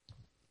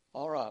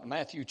All right,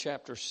 Matthew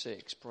chapter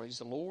 6. Praise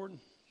the Lord.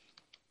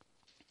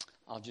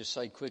 I'll just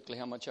say quickly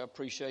how much I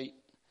appreciate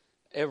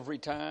every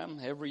time,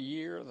 every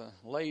year, the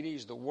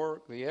ladies, the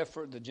work, the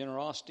effort, the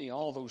generosity,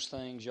 all those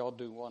things. Y'all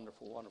do a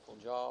wonderful, wonderful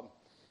job.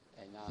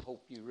 And I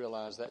hope you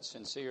realize that's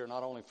sincere,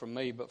 not only from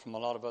me, but from a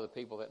lot of other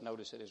people that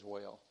notice it as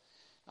well.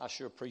 I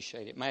sure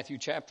appreciate it. Matthew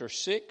chapter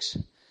 6.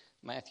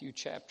 Matthew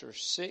chapter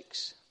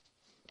 6.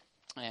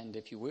 And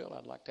if you will,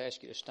 I'd like to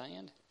ask you to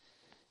stand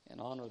in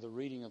honor of the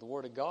reading of the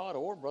Word of God,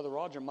 or Brother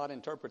Roger might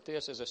interpret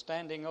this as a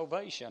standing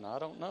ovation. I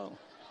don't know.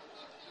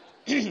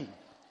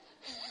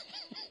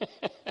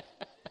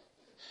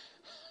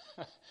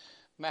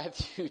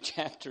 Matthew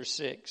chapter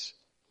 6.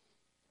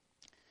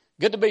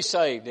 Good to be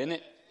saved, isn't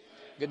it?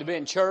 Good to be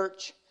in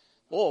church.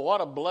 Oh,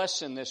 what a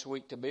blessing this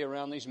week to be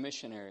around these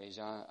missionaries.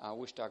 I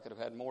wished I could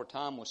have had more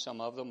time with some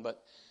of them,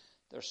 but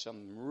there's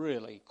some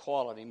really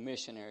quality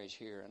missionaries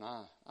here, and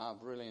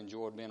I've really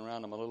enjoyed being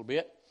around them a little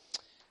bit.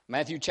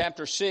 Matthew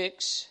chapter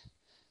 6,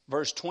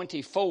 verse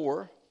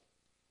 24.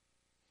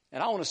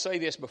 And I want to say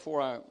this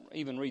before I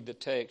even read the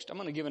text. I'm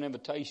going to give an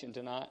invitation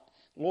tonight,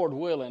 Lord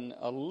willing,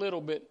 a little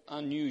bit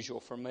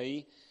unusual for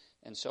me.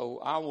 And so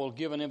I will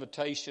give an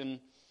invitation,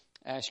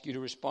 ask you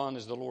to respond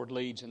as the Lord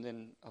leads. And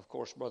then, of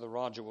course, Brother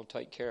Roger will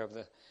take care of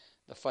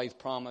the faith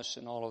promise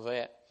and all of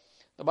that.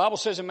 The Bible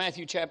says in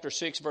Matthew chapter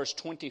 6, verse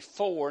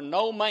 24,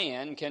 no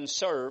man can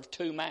serve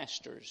two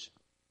masters.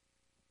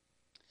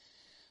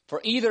 For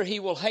either he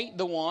will hate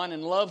the one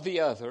and love the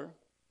other,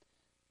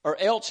 or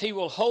else he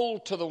will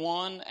hold to the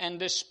one and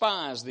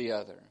despise the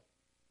other.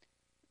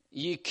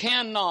 Ye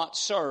cannot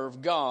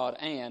serve God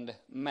and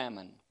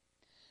mammon.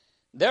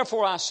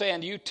 Therefore I say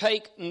unto you,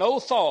 take no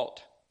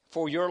thought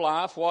for your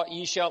life, what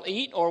ye shall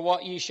eat, or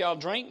what ye shall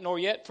drink, nor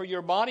yet for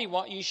your body,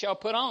 what ye shall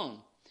put on.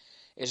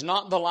 Is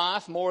not the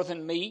life more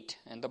than meat,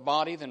 and the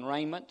body than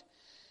raiment?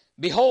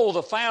 Behold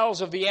the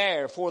fowls of the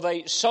air, for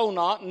they sow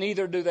not,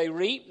 neither do they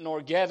reap,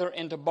 nor gather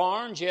into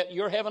barns, yet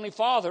your heavenly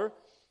Father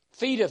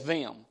feedeth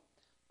them.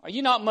 Are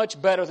ye not much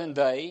better than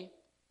they?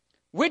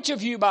 Which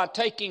of you by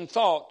taking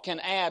thought can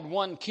add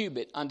 1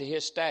 cubit unto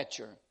his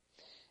stature?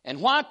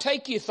 And why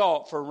take ye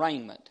thought for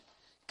raiment?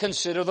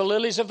 Consider the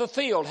lilies of the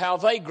field, how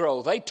they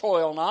grow. They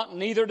toil not,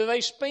 neither do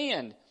they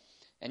spin.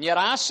 And yet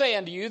I say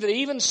unto you that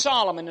even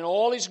Solomon in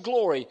all his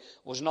glory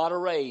was not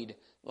arrayed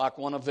like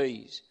one of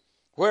these.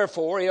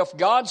 Wherefore, if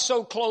God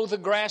so clothe the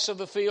grass of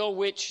the field,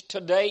 which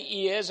today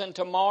is and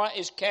tomorrow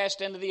is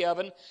cast into the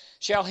oven,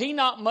 shall he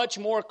not much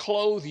more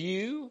clothe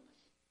you,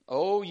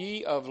 O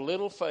ye of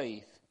little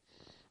faith?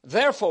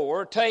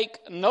 Therefore,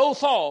 take no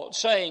thought,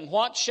 saying,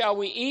 what shall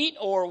we eat,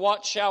 or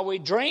what shall we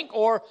drink,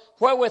 or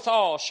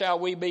wherewithal shall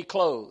we be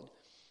clothed?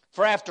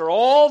 For after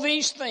all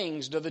these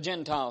things do the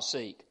Gentiles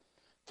seek.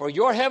 For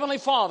your heavenly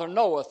Father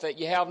knoweth that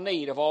ye have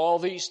need of all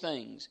these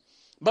things.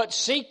 But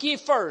seek ye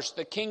first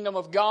the kingdom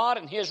of God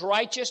and his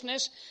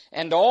righteousness,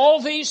 and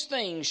all these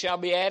things shall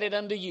be added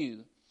unto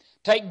you.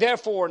 Take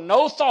therefore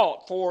no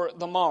thought for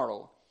the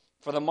morrow,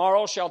 for the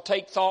morrow shall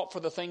take thought for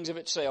the things of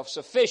itself.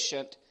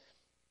 Sufficient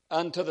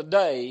unto the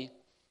day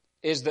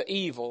is the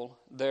evil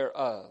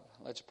thereof.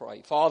 Let's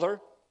pray.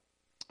 Father,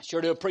 I sure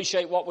do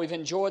appreciate what we've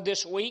enjoyed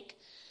this week.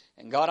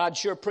 And God, I'd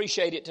sure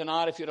appreciate it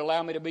tonight if you'd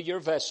allow me to be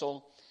your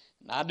vessel.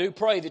 And I do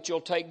pray that you'll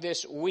take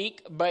this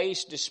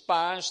weak-based,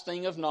 despised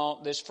thing of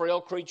naught, this frail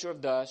creature of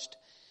dust,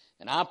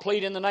 and I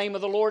plead in the name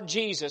of the Lord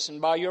Jesus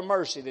and by your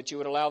mercy that you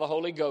would allow the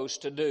Holy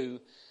Ghost to do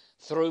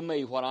through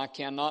me what I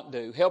cannot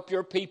do. Help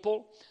your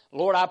people.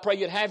 Lord, I pray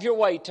you'd have your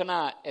way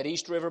tonight at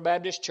East River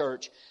Baptist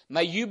Church.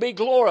 May you be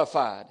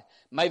glorified.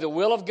 May the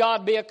will of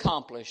God be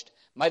accomplished.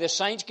 May the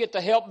saints get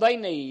the help they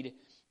need.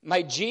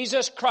 May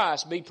Jesus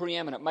Christ be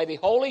preeminent. May the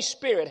Holy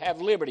Spirit have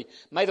liberty.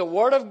 May the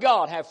Word of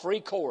God have free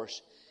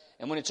course.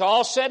 And when it's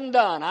all said and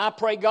done, I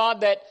pray,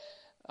 God, that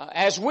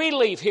as we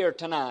leave here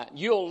tonight,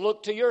 you'll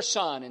look to your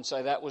Son and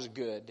say, that was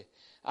good.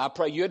 I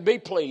pray you'd be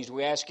pleased.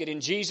 We ask it in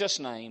Jesus'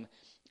 name.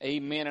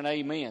 Amen and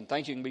amen.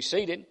 Thank you. You can be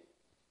seated.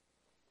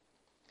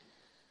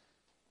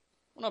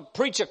 I'm going to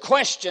preach a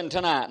question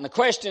tonight, and the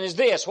question is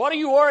this: what are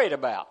you worried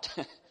about?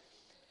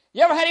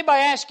 You ever had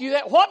anybody ask you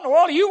that? What in the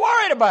world are you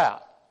worried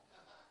about?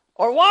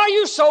 Or why are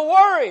you so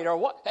worried? Or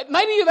what?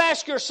 Maybe you've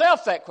asked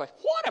yourself that question.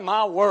 What am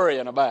I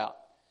worrying about?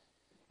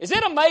 Is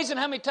it amazing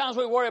how many times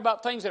we worry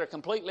about things that are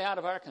completely out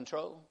of our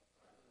control?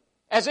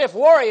 As if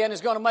worrying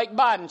is going to make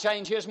Biden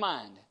change his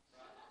mind.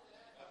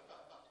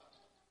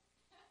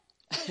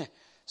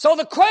 So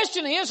the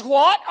question is,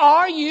 what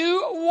are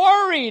you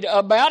worried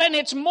about? And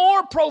it's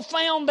more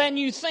profound than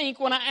you think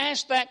when I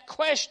ask that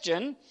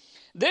question.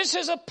 This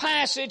is a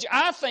passage,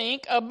 I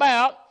think,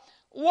 about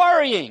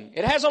worrying.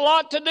 It has a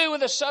lot to do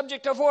with the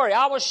subject of worry.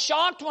 I was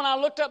shocked when I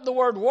looked up the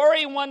word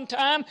worry one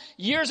time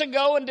years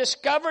ago and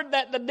discovered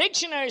that the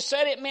dictionary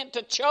said it meant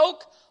to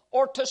choke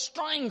or to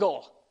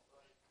strangle.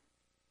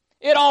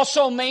 It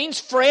also means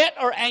fret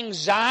or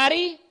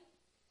anxiety.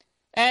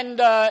 And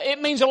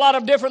it means a lot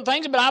of different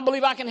things, but I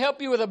believe I can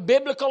help you with a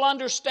biblical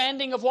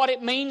understanding of what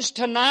it means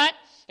tonight.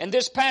 And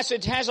this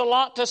passage has a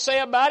lot to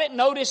say about it.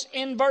 Notice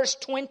in verse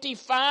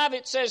 25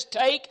 it says,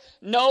 take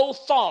no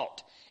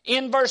thought.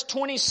 In verse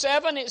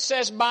 27, it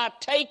says, by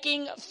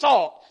taking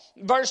thought.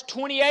 Verse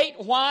 28,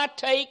 why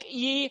take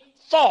ye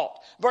thought?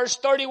 Verse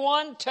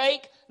 31,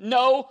 take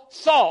no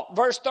thought.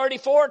 Verse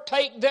 34,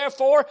 take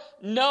therefore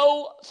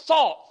no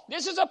thought.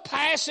 This is a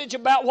passage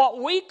about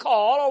what we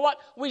call, or what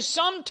we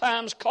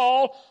sometimes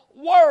call,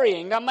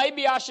 worrying. Now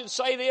maybe I should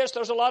say this.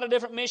 There's a lot of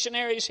different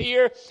missionaries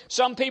here.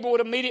 Some people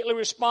would immediately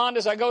respond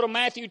as I go to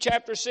Matthew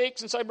chapter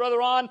 6 and say, Brother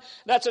Ron,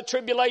 that's a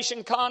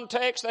tribulation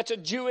context. That's a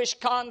Jewish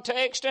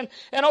context. And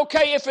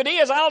okay, if it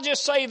is, I'll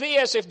just say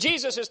this. If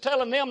Jesus is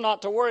telling them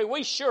not to worry,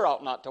 we sure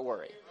ought not to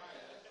worry.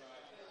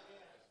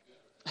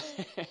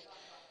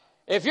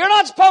 If you're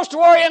not supposed to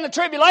worry in the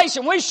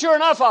tribulation, we sure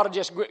enough ought to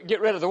just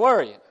get rid of the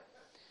worrying.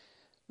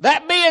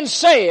 That being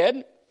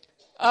said,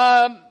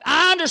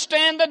 I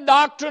understand the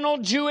doctrinal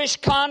Jewish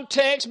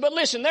context, but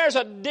listen, there's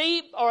a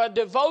deep or a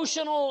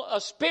devotional, a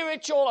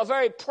spiritual, a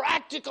very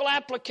practical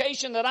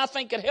application that I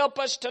think could help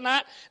us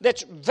tonight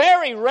that's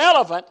very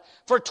relevant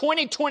for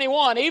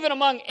 2021, even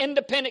among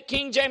independent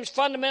King James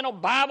fundamental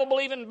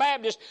Bible-believing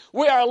Baptists.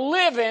 We are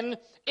living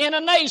in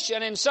a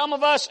nation, and some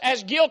of us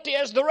as guilty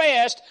as the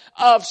rest,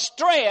 of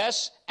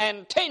stress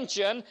and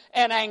tension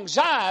and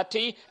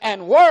anxiety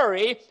and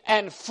worry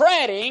and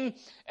fretting,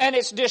 and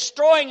it's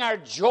destroying our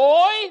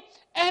joy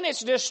and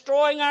it's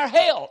destroying our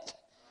health.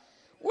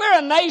 We're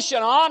a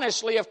nation,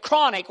 honestly, of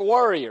chronic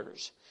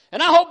worriers.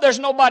 And I hope there's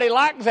nobody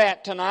like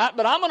that tonight,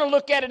 but I'm going to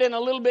look at it in a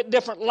little bit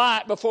different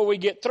light before we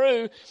get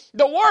through.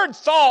 The word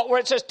thought, where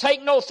it says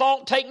take no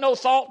thought, take no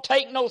thought,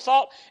 take no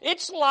thought,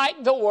 it's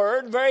like the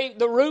word,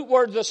 the root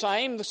word's the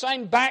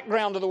same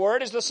background of the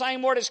word is the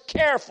same word as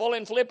careful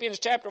in Philippians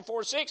chapter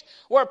 4:6,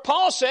 where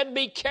Paul said,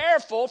 be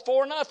careful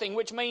for nothing,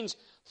 which means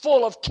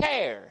full of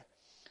care.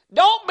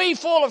 Don't be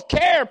full of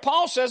care,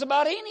 Paul says,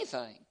 about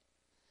anything.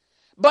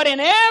 But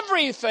in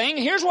everything,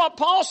 here's what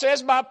Paul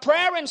says, by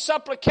prayer and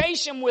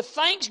supplication with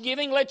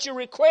thanksgiving, let your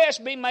requests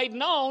be made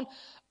known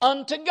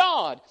unto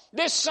God.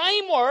 This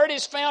same word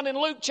is found in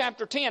Luke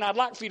chapter 10. I'd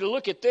like for you to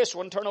look at this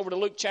one. Turn over to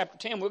Luke chapter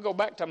 10. We'll go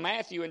back to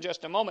Matthew in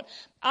just a moment.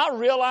 I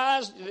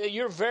realize that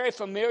you're very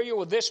familiar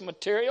with this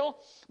material,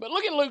 but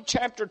look at Luke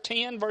chapter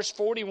 10, verse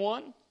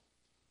 41.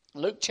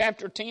 Luke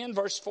chapter 10,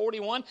 verse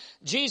 41.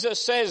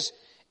 Jesus says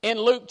in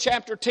Luke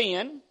chapter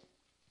 10,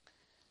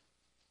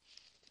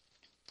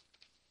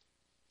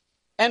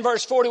 and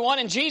verse 41,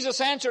 and Jesus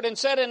answered and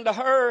said unto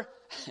her,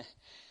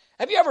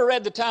 have you ever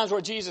read the times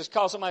where Jesus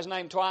called somebody's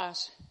name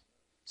twice?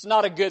 It's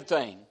not a good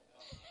thing.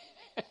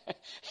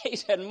 He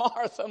said,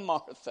 Martha,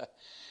 Martha.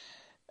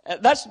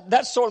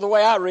 That's sort of the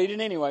way I read it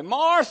anyway.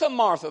 Martha,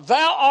 Martha,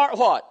 thou art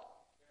what?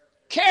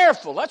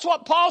 Careful. That's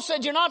what Paul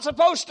said you're not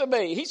supposed to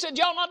be. He said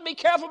you ought not to be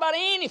careful about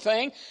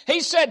anything. He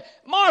said,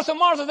 Martha,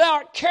 Martha, thou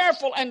art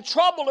careful and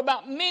troubled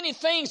about many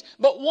things,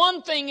 but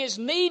one thing is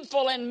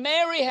needful, and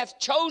Mary hath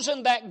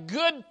chosen that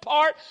good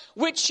part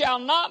which shall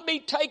not be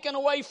taken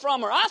away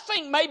from her. I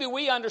think maybe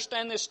we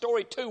understand this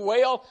story too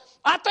well.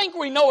 I think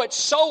we know it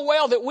so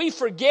well that we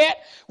forget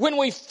when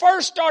we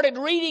first started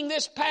reading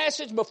this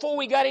passage, before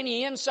we got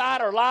any insight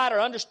or light or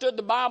understood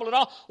the Bible at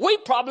all, we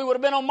probably would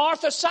have been on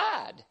Martha's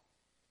side.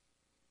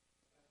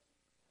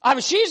 I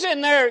mean, she's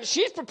in there,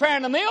 she's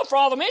preparing the meal for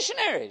all the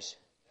missionaries.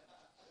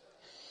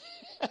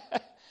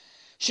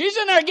 She's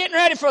in there getting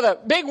ready for the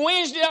big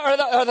Wednesday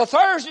or the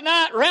Thursday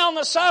night round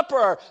the supper,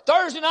 or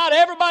Thursday night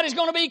everybody's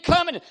going to be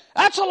coming.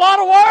 That's a lot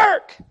of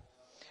work.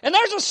 And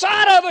there's a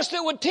side of us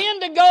that would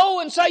tend to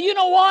go and say, you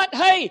know what,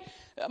 hey,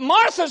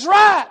 Martha's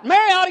right.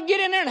 Mary ought to get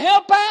in there and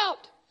help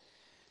out.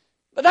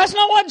 But that's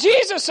not what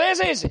Jesus says,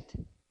 is it?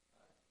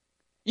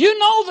 You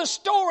know the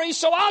story,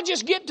 so I'll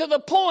just get to the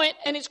point,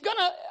 and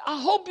I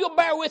hope you'll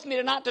bear with me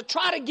tonight to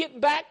try to get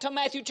back to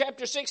Matthew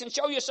chapter 6 and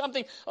show you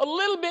something a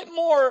little bit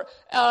more,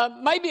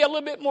 maybe a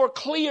little bit more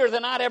clear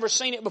than I'd ever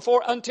seen it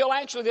before until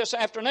actually this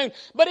afternoon.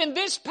 But in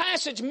this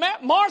passage,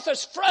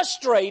 Martha's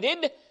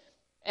frustrated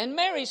and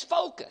Mary's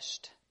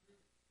focused.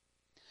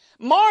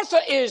 Martha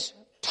is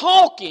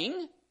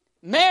talking,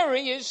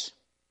 Mary is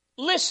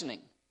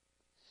listening.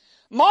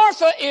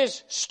 Martha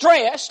is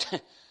stressed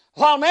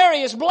while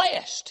Mary is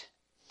blessed.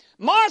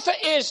 Martha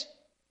is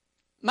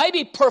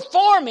maybe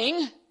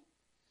performing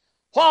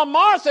while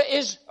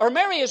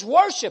Mary is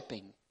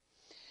worshiping.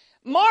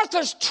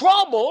 Martha's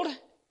troubled,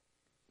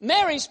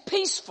 Mary's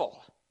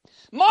peaceful.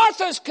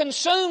 Martha's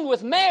consumed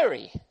with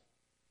Mary.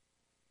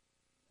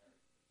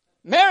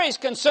 Mary's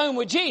consumed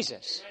with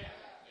Jesus.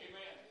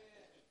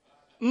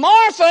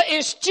 Martha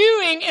is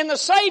stewing in the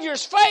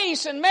Savior's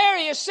face, and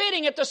Mary is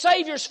sitting at the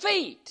Savior's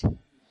feet.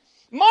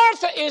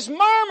 Martha is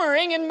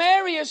murmuring, and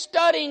Mary is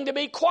studying to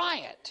be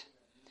quiet.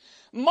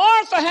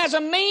 Martha has a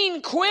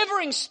mean,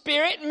 quivering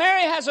spirit.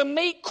 Mary has a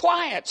meek,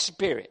 quiet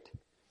spirit.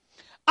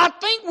 I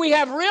think we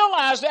have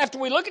realized after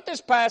we look at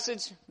this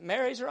passage,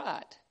 Mary's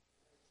right.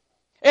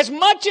 As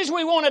much as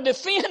we want to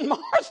defend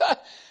Martha,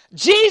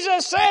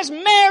 Jesus says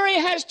Mary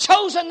has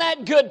chosen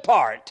that good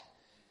part.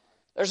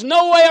 There's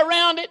no way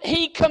around it.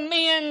 He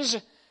commends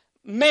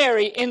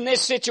Mary in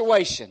this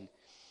situation.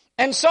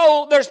 And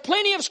so there's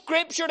plenty of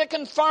Scripture to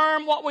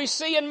confirm what we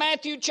see in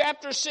Matthew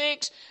chapter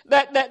 6,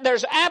 that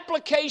there's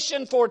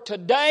application for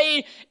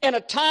today in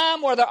a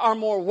time where there are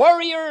more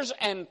worriers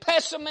and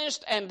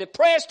pessimists and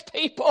depressed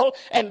people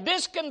and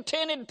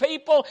discontented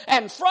people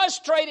and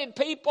frustrated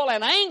people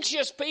and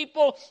anxious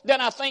people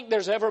than I think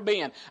there's ever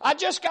been. I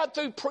just got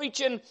through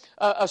preaching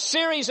a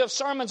series of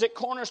sermons at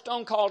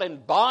Cornerstone called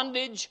In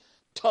Bondage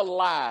to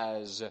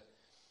Lies.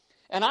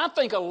 And I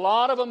think a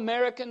lot of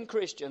American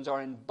Christians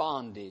are in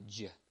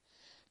bondage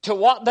to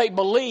what they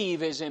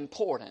believe is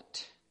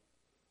important,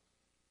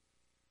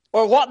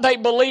 or what they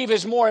believe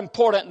is more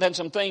important than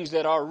some things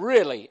that are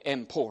really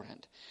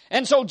important.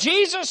 And so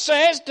Jesus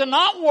says to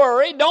not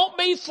worry, don't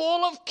be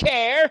full of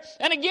care.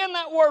 And again,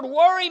 that word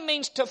worry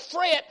means to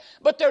fret,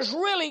 but there's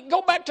really,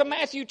 go back to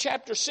Matthew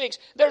chapter 6,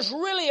 there's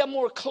really a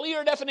more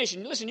clear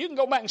definition. Listen, you can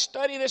go back and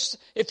study this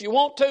if you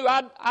want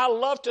to. I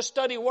love to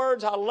study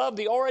words. I love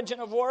the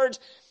origin of words.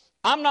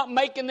 I'm not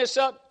making this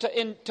up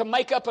to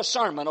make up a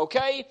sermon,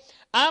 okay?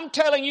 I'm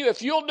telling you,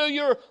 if you'll do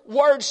your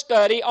word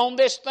study on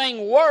this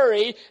thing,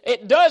 worry,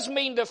 it does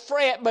mean to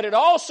fret, but it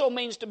also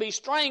means to be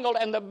strangled.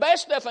 And the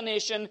best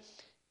definition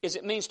is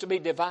it means to be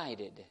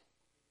divided.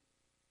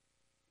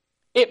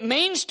 It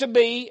means to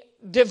be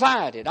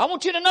divided. I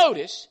want you to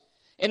notice,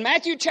 in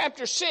Matthew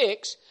chapter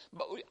 6,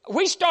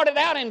 we started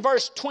out in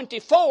verse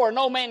 24,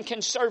 no man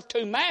can serve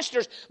two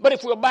masters. But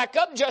if we'll back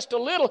up just a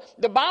little,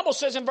 the Bible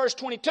says in verse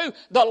 22,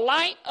 the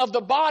light of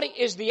the body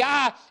is the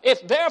eye.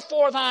 If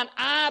therefore thine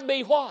eye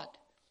be what?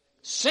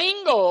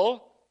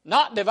 Single,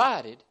 not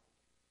divided.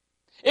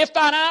 If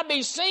thine eye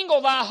be single,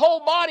 thy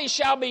whole body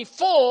shall be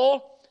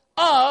full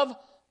of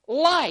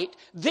light.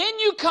 Then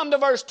you come to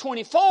verse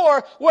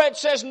 24 where it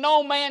says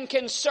no man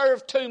can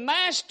serve two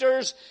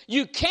masters.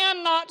 You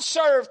cannot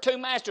serve two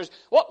masters.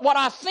 What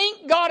I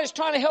think God is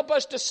trying to help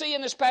us to see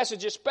in this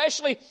passage,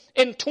 especially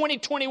in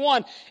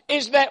 2021,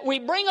 is that we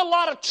bring a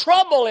lot of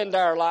trouble into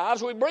our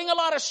lives. We bring a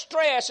lot of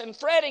stress and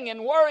fretting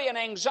and worry and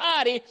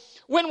anxiety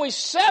when we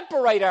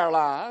separate our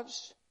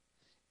lives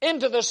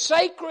into the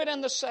sacred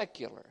and the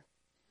secular,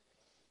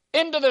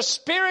 into the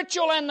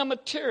spiritual and the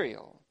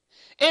material,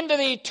 into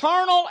the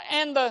eternal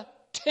and the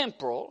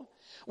temporal.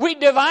 We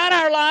divide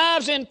our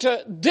lives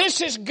into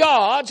this is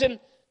God's and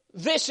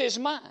this is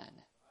mine.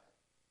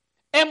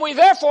 And we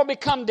therefore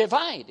become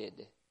divided.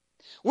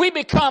 We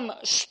become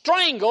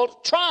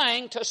strangled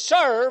trying to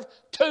serve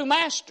two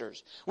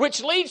masters,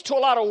 which leads to a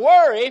lot of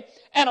worry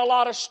and a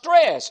lot of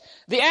stress.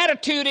 The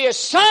attitude is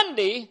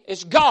Sunday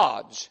is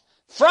God's,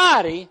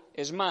 Friday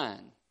is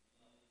mine.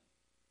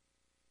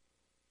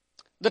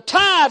 The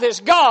tithe is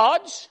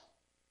God's,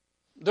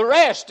 the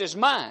rest is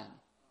mine.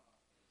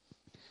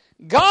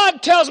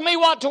 God tells me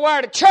what to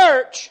wear to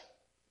church.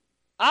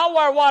 I'll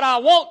wear what I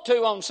want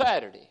to on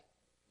Saturday.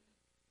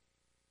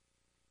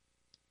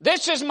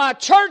 This is my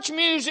church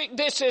music.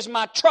 This is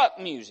my truck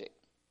music.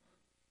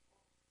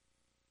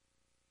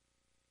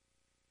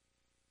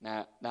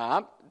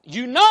 Now,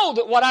 you know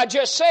that what I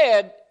just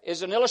said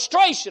is an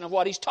illustration of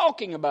what he's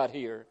talking about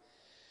here.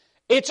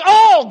 It's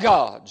all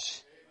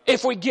God's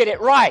if we get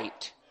it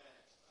right.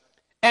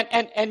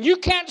 And you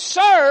can't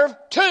serve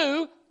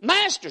two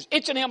masters.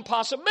 It's an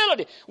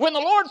impossibility. When the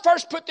Lord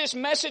first put this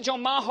message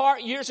on my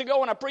heart years ago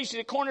when I preached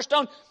at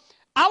Cornerstone,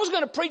 I was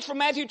going to preach from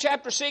Matthew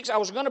chapter 6. I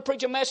was going to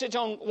preach a message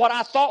on what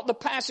I thought the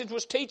passage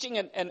was teaching,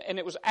 and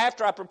it was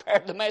after I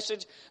prepared the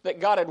message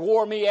that God had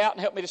wore me out and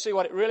helped me to see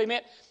what it really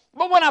meant.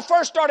 But when I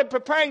first started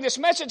preparing this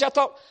message, I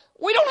thought,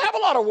 we don't have a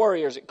lot of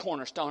worriers at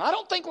Cornerstone. I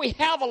don't think we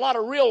have a lot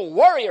of real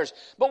worriers.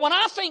 But when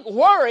I think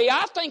worry,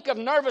 I think of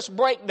nervous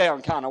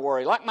breakdown kind of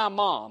worry, like my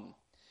mom.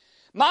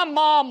 My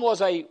mom was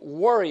a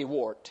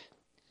worrywart.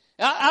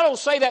 I don't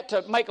say that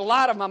to make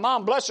light of my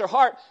mom. Bless her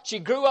heart. She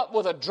grew up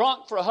with a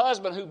drunk for a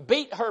husband who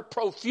beat her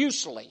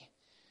profusely.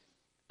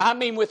 I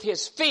mean with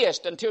his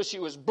fist until she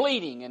was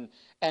bleeding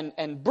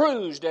and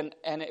bruised. And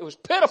it was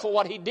pitiful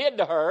what he did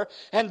to her.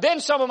 And then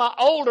some of my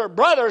older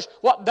brothers,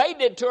 what they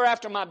did to her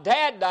after my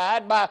dad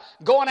died by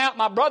going out.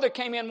 My brother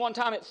came in one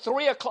time at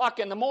 3 o'clock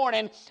in the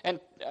morning and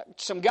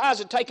some guys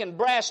had taken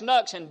brass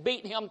knucks and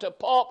beat him to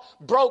pulp,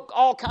 broke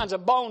all kinds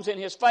of bones in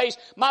his face.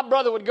 My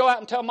brother would go out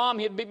and tell Mom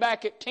he'd be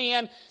back at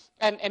 10.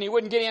 And he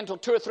wouldn't get in until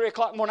 2 or 3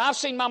 o'clock in the morning. I've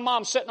seen my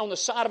mom sitting on the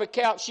side of a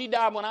couch. She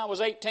died when I was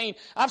 18.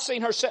 I've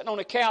seen her sitting on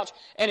a couch.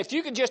 And if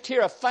you could just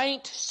hear a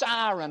faint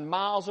siren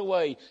miles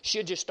away,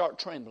 she'd just start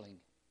trembling.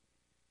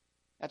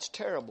 That's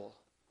terrible.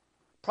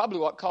 Probably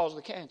what caused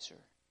the cancer.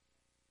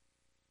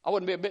 I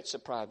wouldn't be a bit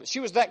surprised. But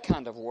she was that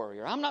kind of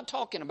worrier. I'm not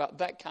talking about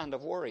that kind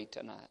of worry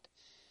tonight.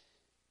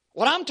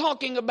 What I'm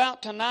talking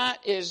about tonight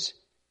is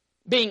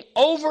being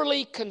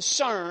overly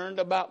concerned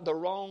about the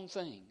wrong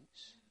things.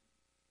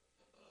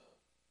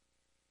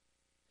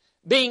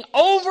 Being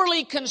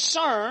overly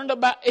concerned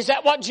about, is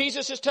that what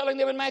Jesus is telling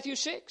them in Matthew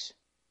 6?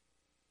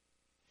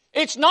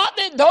 It's not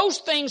that those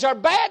things are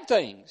bad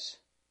things.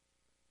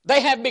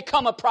 They have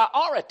become a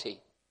priority.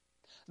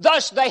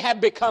 Thus they have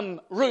become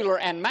ruler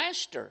and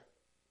master.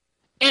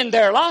 in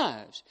their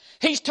lives.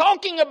 He's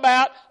talking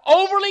about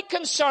overly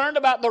concerned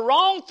about the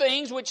wrong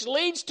things, which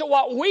leads to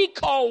what we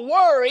call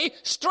worry,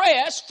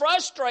 stress,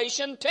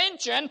 frustration,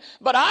 tension,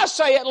 but I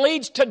say it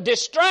leads to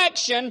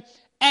distraction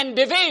and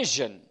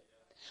division,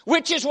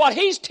 which is what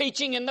he's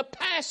teaching in the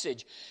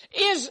passage.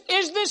 Is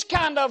this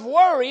kind of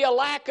worry a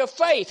lack of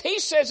faith? He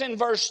says in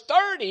verse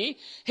 30,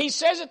 he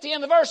says at the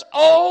end of the verse,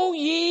 "O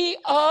ye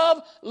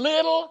of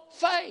little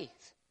faith."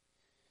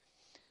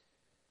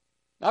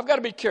 I've got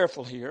to be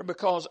careful here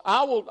because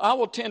I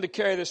will tend to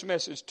carry this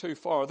message too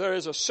far. There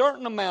is a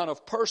certain amount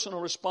of personal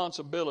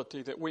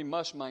responsibility that we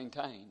must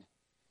maintain.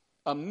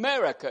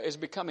 America is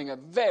becoming a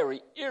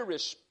very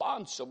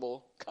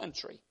irresponsible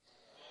country.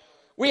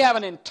 We have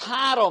an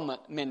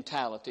entitlement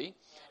mentality,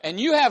 and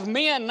you have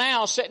men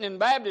now sitting in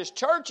Baptist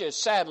churches,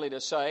 sadly to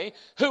say,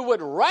 who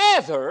would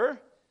rather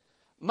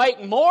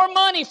make more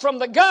money from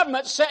the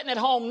government sitting at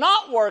home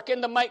not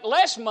working than make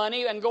less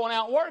money and going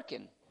out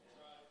working.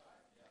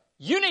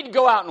 You need to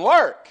go out and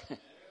work.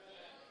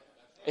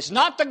 It's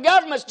not the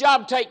government's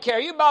job to take care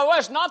of you. By the way,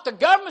 it's not the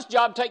government's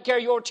job to take care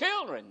of your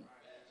children.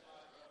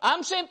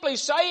 I'm simply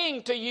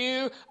saying to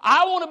you,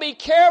 I want to be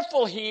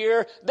careful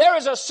here. There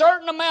is a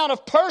certain amount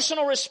of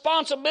personal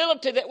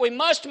responsibility that we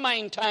must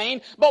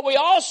maintain, but we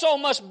also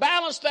must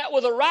balance that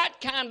with the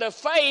right kind of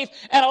faith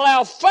and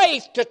allow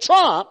faith to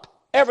trump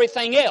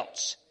everything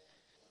else.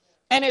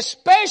 And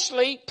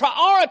especially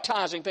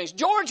prioritizing things.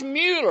 George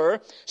Mueller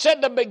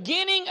said the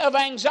beginning of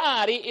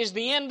anxiety is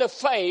the end of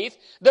faith.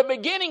 The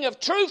beginning of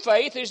true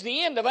faith is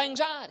the end of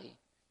anxiety.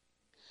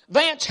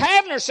 Vance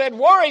Havner said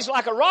worry's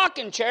like a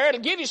rocking chair.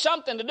 It'll give you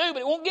something to do,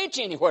 but it won't get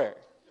you anywhere.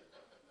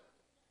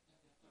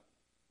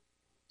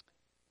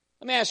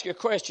 Let me ask you a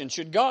question.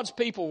 Should God's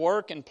people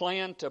work and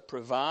plan to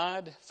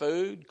provide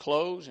food,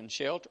 clothes, and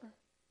shelter?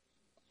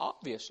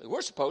 Obviously.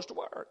 We're supposed to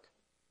work.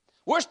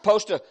 We're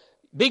supposed to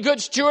be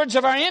good stewards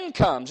of our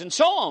incomes and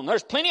so on.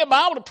 There's plenty of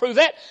Bible to prove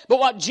that. But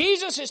what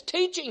Jesus is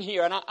teaching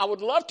here, and I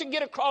would love to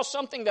get across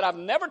something that I've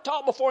never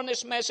taught before in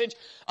this message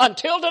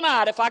until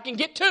tonight, if I can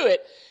get to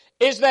it,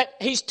 is that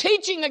he's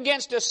teaching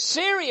against a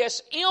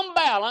serious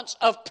imbalance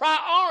of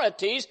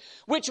priorities,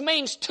 which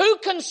means too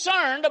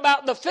concerned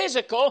about the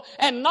physical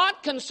and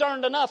not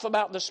concerned enough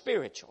about the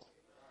spiritual.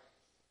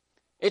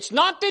 It's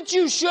not that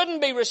you shouldn't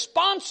be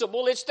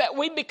responsible, it's that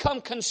we become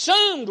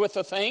consumed with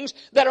the things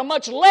that are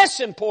much less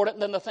important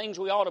than the things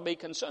we ought to be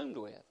consumed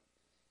with.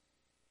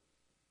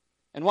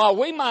 And while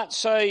we might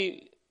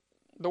say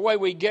the way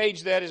we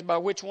gauge that is by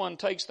which one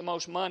takes the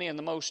most money and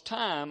the most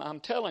time,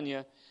 I'm telling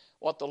you,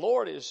 what the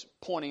Lord is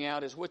pointing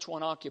out is which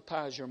one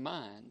occupies your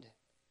mind.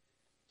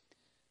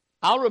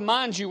 I'll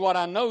remind you what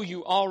I know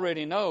you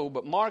already know,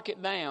 but mark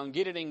it down,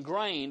 get it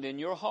ingrained in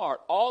your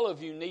heart. All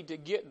of you need to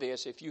get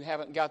this if you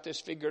haven't got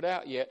this figured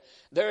out yet.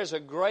 There is a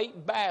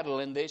great battle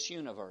in this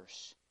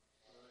universe.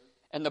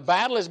 And the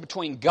battle is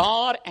between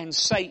God and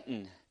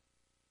Satan.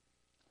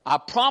 I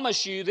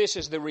promise you this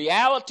is the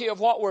reality of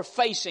what we're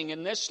facing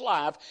in this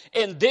life.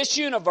 In this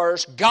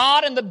universe,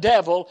 God and the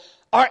devil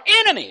are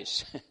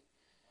enemies.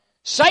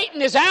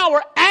 Satan is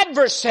our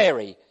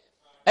adversary.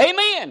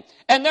 Amen.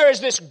 And there is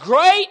this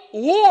great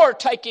war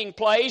taking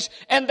place,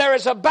 and there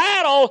is a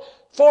battle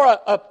for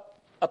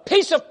a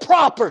piece of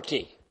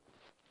property.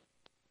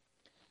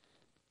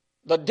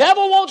 The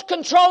devil wants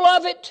control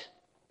of it.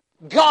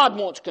 God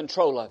wants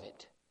control of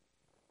it.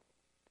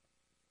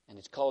 And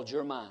it's called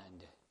your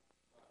mind.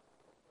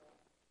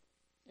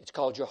 It's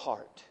called your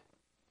heart.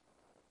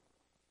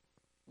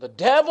 The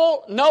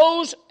devil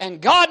knows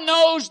and God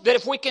knows that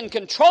if we can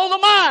control the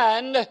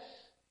mind,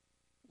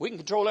 we can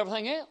control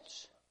everything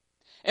else.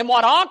 And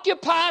what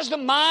occupies the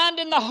mind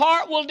and the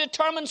heart will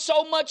determine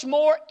so much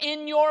more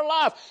in your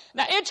life.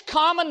 Now, it's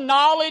common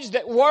knowledge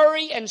that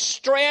worry and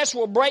stress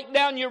will break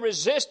down your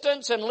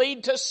resistance and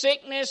lead to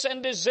sickness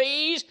and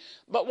disease.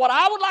 But what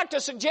I would like to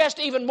suggest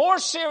even more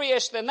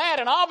serious than that,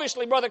 and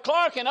obviously Brother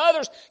Clark and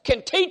others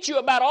can teach you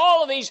about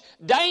all of these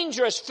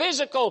dangerous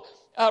physical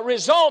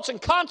results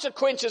and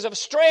consequences of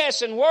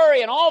stress and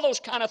worry and all those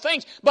kind of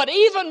things. But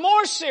even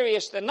more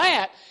serious than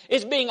that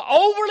is being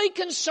overly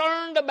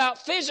concerned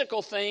about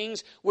physical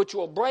things, which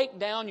will break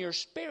down your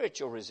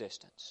spiritual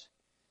resistance.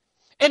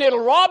 And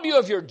it'll rob you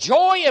of your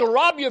joy, it'll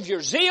rob you of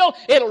your zeal,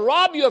 it'll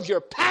rob you of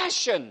your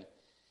passion.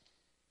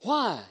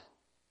 Why?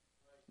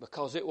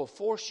 Because it will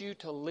force you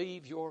to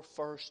leave your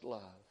first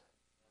love.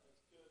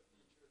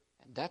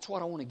 And that's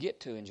what I want to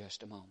get to in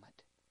just a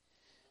moment.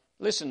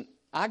 Listen,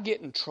 I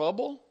get in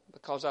trouble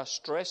because I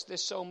stress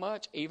this so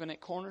much, even at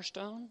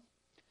Cornerstone.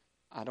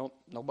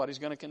 Nobody's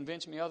going to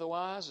convince me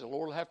otherwise. The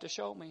Lord will have to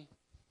show me.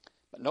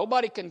 But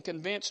nobody can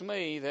convince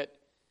me that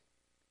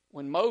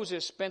when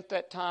Moses spent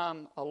that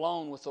time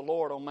alone with the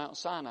Lord on Mount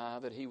Sinai,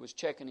 that he was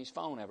checking his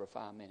phone every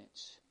 5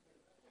 minutes.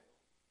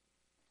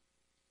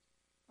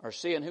 Or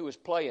seeing who was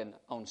playing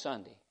on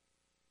Sunday.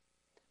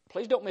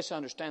 Please don't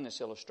misunderstand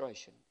this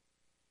illustration.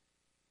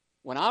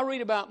 When I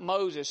read about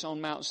Moses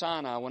on Mount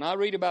Sinai, when I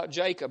read about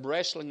Jacob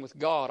wrestling with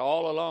God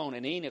all alone,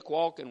 and Enoch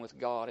walking with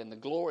God, and the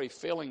glory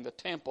filling the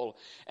temple,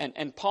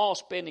 and Paul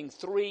spending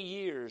 3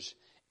 years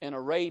in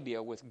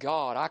Arabia with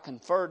God. I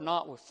conferred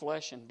not with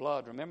flesh and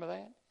blood. Remember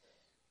that?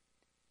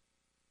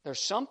 There's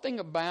something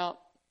about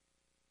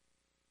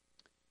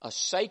a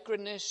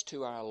sacredness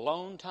to our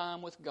alone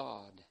time with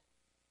God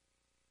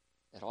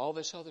that all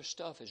this other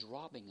stuff is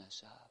robbing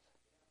us of.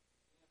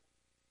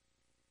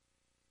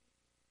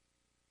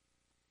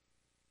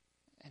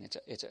 And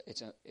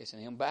it's an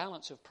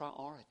imbalance of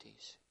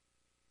priorities.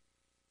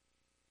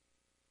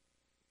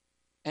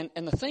 And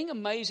the thing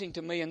amazing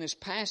to me in this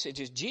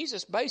passage is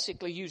Jesus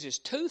basically uses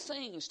two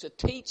things to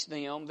teach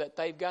them that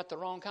they've got the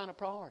wrong kind of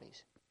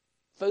priorities: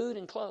 food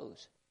and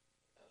clothes.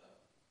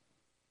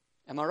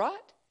 Am I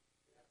right?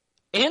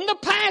 In the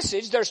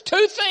passage, there's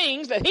two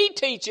things that he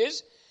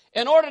teaches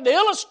in order to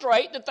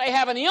illustrate that they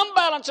have an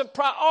imbalance of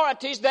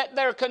priorities, that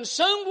they're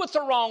consumed with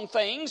the wrong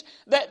things,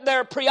 that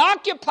they're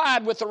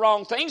preoccupied with the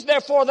wrong things,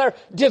 therefore they're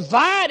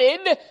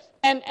divided,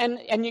 and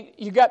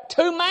you got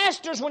two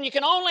masters when you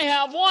can only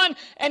have one,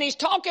 and he's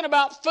talking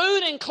about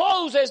food and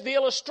clothes as the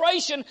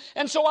illustration.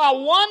 And so I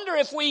wonder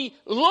if we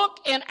look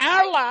in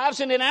our lives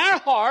and in our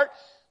heart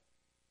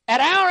at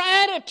our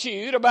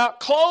attitude about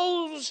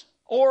clothes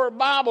or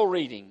Bible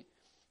reading,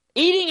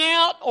 eating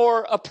out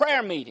or a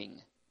prayer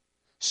meeting,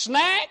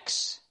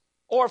 snacks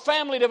or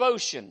family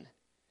devotion,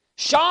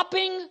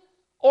 shopping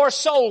or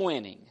soul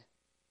winning.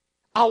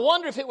 I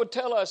wonder if it would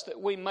tell us that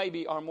we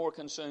maybe are more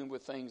consumed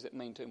with things that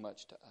mean too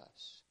much to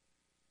us.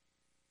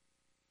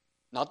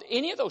 Not that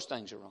any of those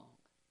things are wrong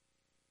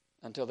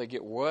until they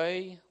get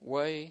way,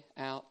 way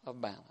out of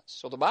balance.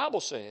 So the Bible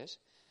says,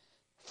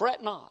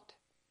 fret not.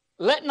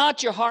 Let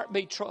not your heart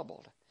be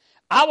troubled.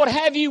 I would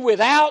have you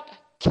without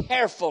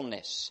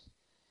carefulness.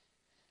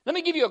 Let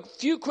me give you a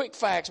few quick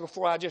facts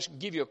before I just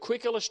give you a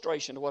quick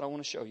illustration of what I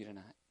want to show you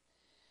tonight.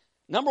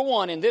 Number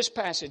one, in this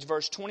passage,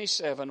 verse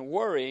 27,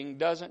 worrying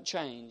doesn't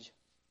change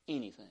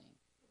anything.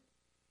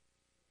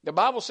 The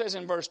Bible says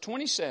in verse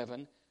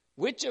 27,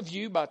 which of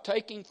you by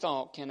taking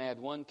thought can add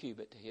 1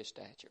 cubit to his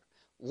stature?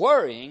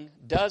 Worrying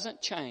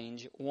doesn't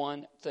change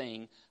one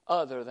thing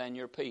other than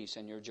your peace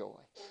and your joy.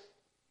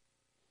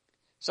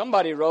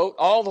 Somebody wrote,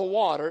 all the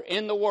water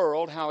in the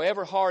world,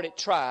 however hard it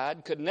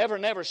tried, could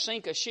never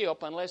sink a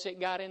ship unless it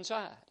got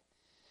inside.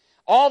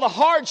 All the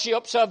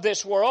hardships of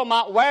this world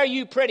might wear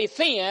you pretty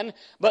thin,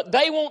 but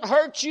they won't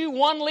hurt you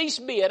one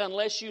least bit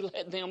unless you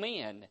let them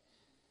in.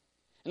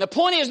 And the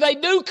point is, they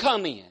do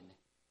come in.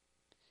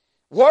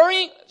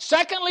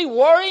 Secondly,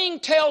 worrying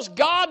tells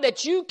God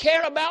that you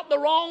care about the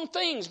wrong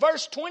things.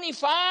 Verse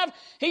 25,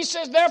 he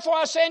says, therefore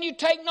I say unto you,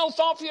 take no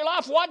thought for your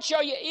life, what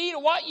shall you eat,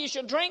 or what you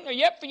shall drink, or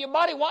yet for your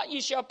body, what you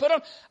shall put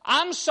on.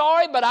 I'm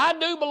sorry, but I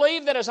do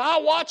believe that as I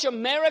watch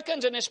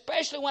Americans, and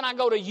especially when I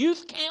go to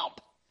youth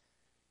camp,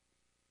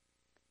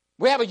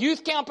 we have a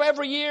youth camp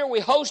every year.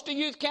 We host a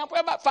youth camp. We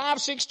have about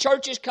 5-6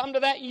 churches come to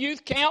that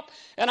youth camp.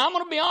 And I'm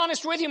going to be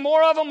honest with you,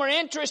 more of them are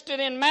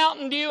interested in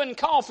Mountain Dew and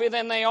coffee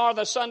than they are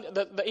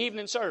the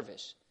evening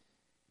service.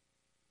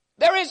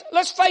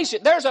 Let's face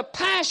it, there's a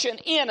passion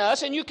in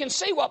us, and you can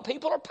see what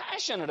people are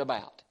passionate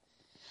about.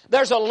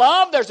 There's a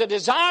love, there's a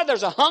desire,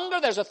 there's a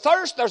hunger, there's a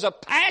thirst, there's a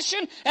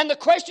passion. And the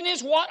question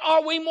is, what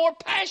are we more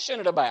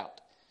passionate about?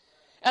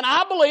 And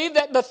I believe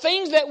that the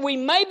things that we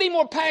may be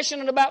more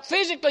passionate about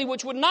physically,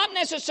 which would not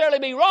necessarily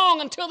be wrong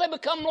until they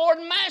become Lord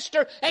and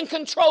Master and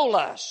control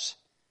us.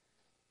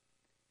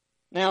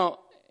 Now,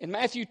 in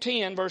Matthew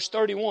 10, verse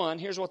 31,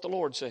 here's what the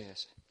Lord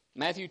says.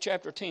 Matthew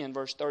chapter 10,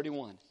 verse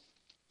 31.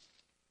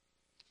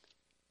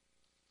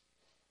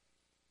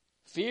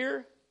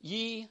 Fear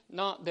ye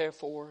not,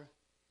 therefore,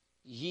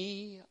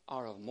 ye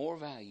are of more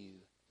value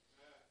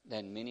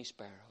than many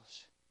sparrows.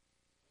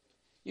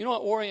 You know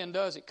what worrying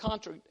does? It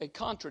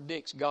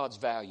contradicts God's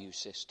value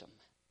system.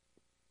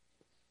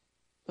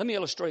 Let me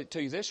illustrate it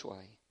to you this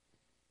way.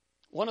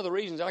 One of the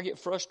reasons I get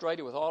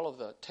frustrated with all of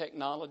the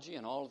technology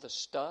and all of the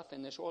stuff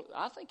in this world,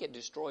 I think it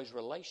destroys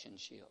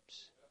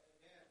relationships.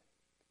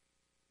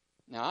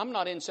 Now, I'm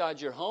not inside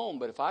your home,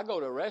 but if I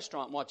go to a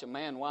restaurant and watch a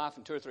man, wife,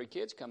 and 2 or 3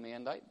 kids come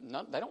in, they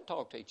don't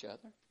talk to each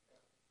other.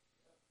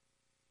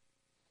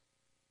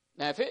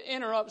 Now, if it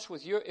interrupts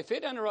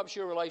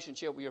your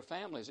relationship with your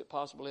family, is it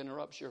possible it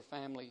interrupts your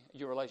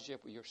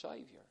relationship with your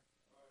Savior?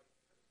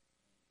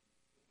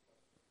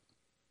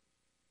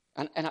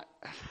 And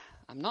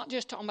I'm not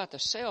just talking about the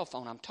cell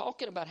phone. I'm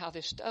talking about how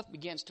this stuff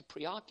begins to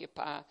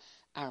preoccupy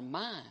our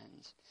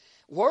minds.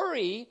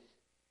 Worry,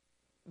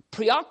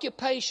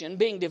 preoccupation,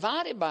 being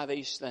divided by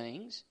these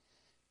things,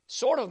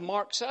 sort of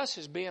marks us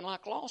as being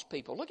like lost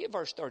people. Look at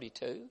verse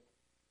 32.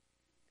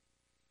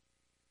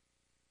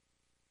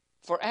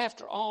 For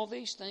after all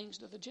these things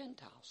do the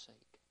Gentiles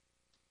seek.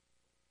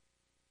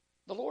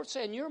 The Lord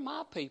said, you're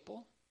my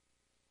people,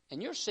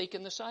 and you're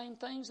seeking the same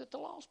things that the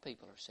lost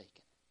people are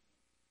seeking.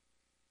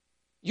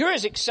 You're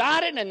as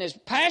excited and as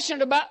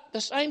passionate about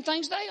the same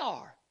things they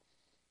are.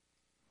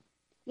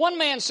 One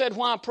man said,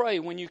 why pray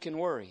when you can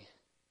worry?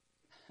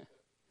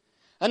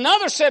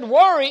 Another said,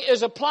 worry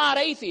is applied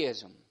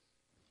atheism.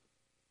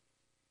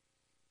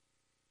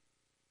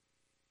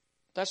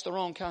 That's the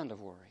wrong kind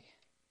of worry.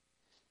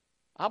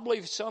 I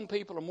believe some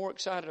people are more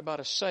excited about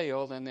a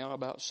sale than they are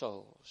about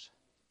souls.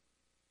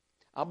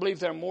 I believe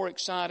they're more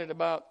excited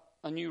about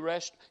a new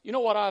restaurant. You know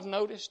what I've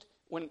noticed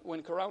when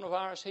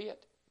coronavirus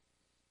hit?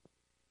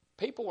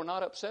 People were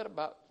not upset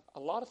about a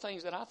lot of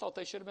things that I thought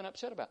they should have been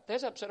upset about. They're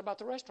upset about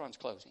the restaurants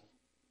closing.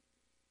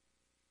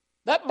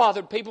 That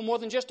bothered people more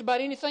than just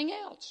about anything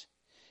else.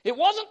 It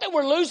wasn't that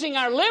we're losing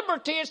our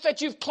liberty, it's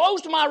that you've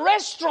closed my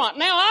restaurant.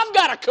 Now I've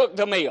got to cook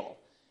the meal.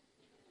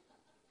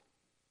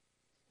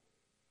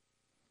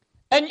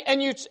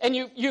 And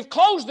you've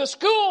closed the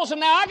schools,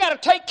 and now I got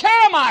to take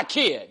care of my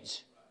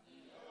kids.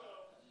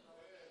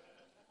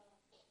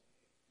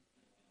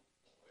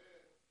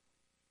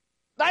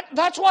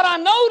 That's what I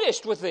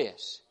noticed with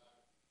this.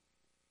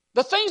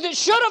 The things that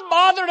should have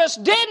bothered us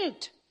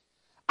didn't.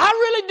 I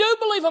really do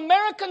believe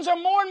Americans are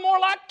more and more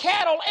like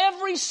cattle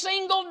every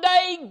single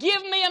day.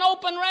 Give me an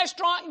open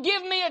restaurant,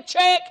 give me a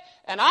check,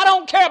 and I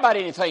don't care about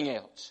anything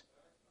else.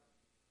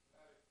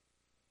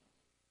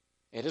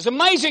 It is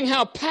amazing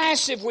how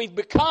passive we've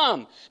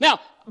become. Now,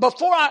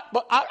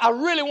 I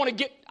really want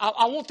to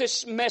I want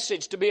this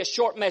message to be a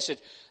short message.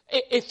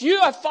 If you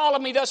have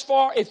followed me thus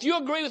far, if you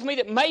agree with me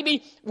that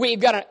maybe we've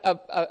got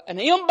an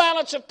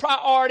imbalance of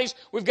priorities,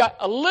 we've got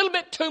a little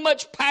bit too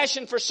much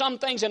passion for some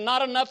things and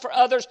not enough for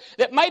others,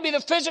 that maybe the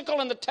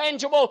physical and the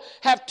tangible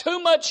have too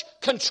much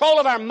control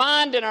of our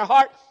mind and our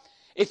heart,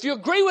 if you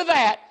agree with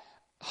that,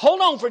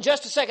 hold on for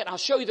just a second. I'll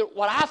show you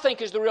what I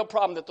think is the real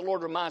problem that the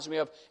Lord reminds me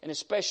of, and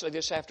especially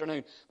this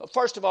afternoon. But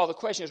first of all, the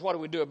question is, what do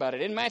we do about it?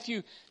 In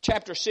Matthew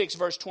chapter 6,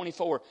 verse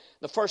 24,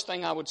 the first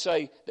thing I would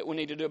say that we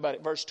need to do about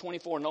it, verse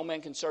 24, no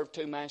man can serve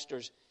two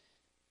masters.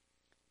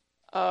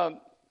 Why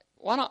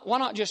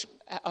not just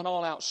an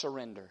all-out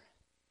surrender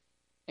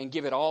and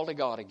give it all to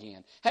God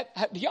again?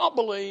 Do y'all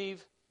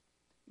believe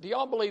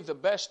the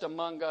best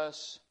among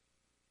us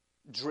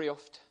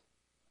drift,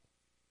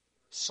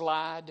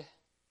 slide?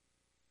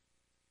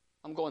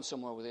 I'm going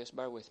somewhere with this,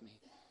 bear with me.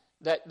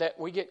 That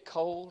we get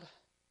cold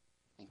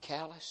and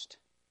calloused,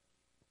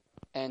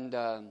 and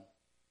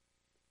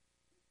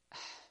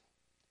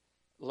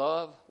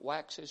love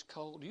waxes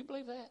cold. Do you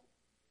believe that?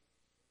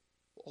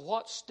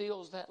 What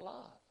steals that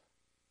love?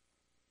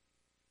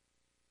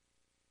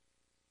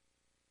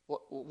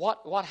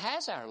 What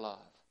has our love?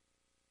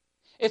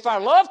 If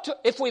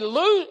we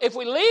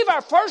leave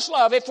our first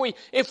love, if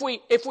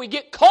we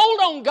get cold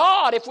on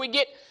God, if we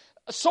get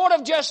sort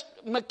of just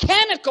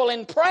mechanical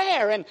in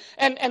prayer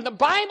and the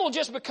Bible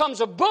just becomes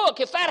a book,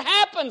 if that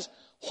happens,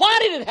 why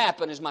did it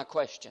happen is my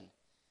question.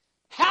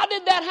 How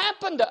did that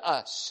happen to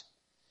us?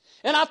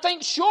 And I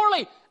think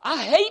surely,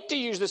 I hate to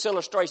use this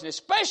illustration,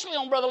 especially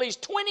on Brother Lee's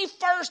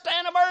 21st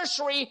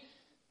anniversary.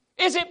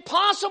 Is it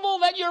possible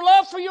that your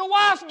love for your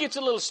wife gets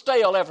a little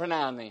stale every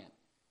now and then?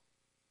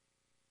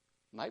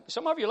 Maybe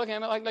some of you are looking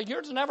at me like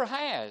yours never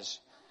has.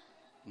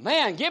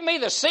 Man, give me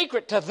the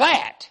secret to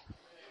that.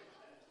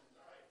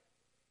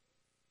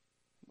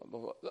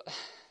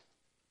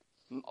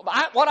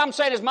 What I'm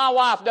saying is my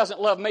wife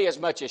doesn't love me as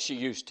much as she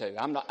used to.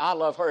 I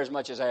love her as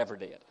much as I ever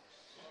did.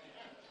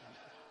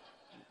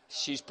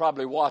 She's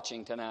probably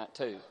watching tonight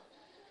too.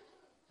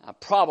 I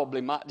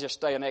probably might just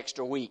stay an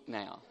extra week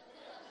now.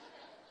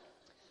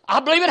 I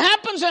believe it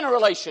happens in a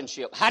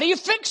relationship. How do you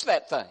fix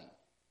that thing?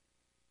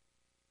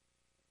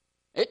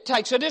 It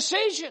takes a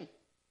decision.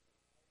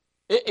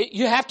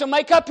 You have to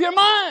make up your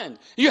mind.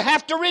 You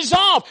have to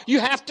resolve. You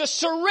have to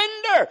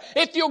surrender.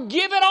 If you'll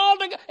give it all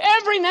to God,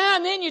 every now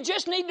and then you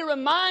just need to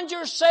remind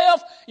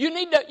yourself. You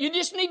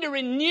just need to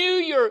renew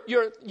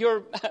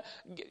your.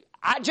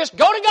 I just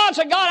go to God and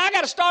say, God, I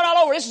got to start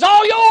all over. This is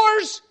all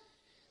yours.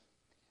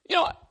 You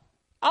know,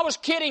 I was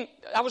kidding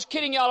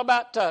y'all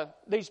about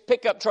these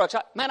pickup trucks.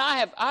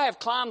 I have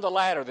climbed the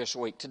ladder this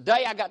week.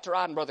 Today I got to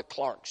ride in Brother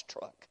Clark's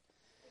truck.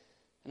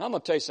 And I'm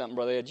going to tell you something,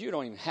 Brother Ed. You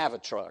don't even have a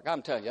truck.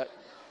 I'm telling you.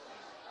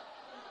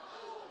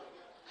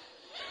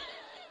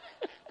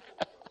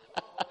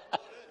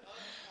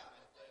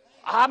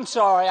 I'm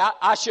sorry.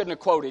 I shouldn't have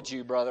quoted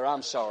you, brother.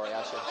 I'm sorry.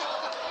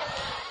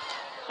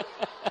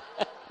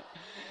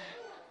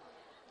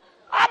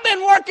 I've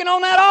been working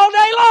on that all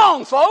day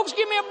long, folks.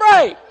 Give me a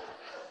break.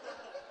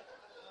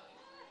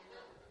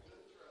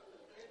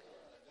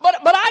 But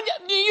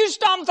you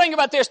stop and think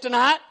about this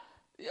tonight.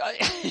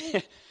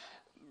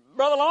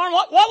 Brother Lauren,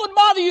 what would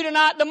bother you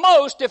tonight the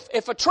most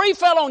if a tree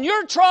fell on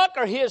your truck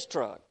or his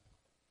truck?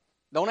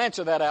 Don't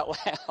answer that out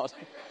loud.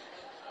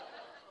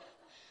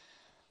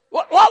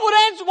 What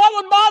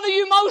would bother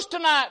you most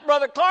tonight,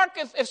 Brother Clark,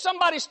 if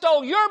somebody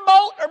stole your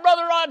boat or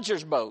Brother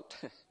Roger's boat?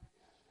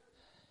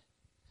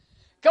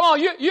 Come on,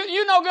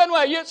 you know good and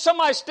well.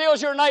 Somebody steals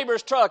your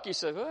neighbor's truck. You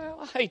say, well,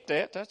 I hate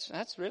that.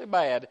 That's really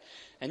bad.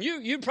 And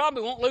you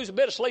probably won't lose a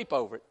bit of sleep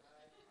over it.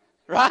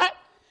 Right?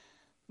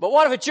 But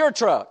what if it's your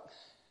truck?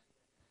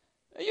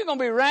 You're going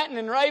to be ranting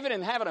and raving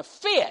and having a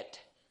fit.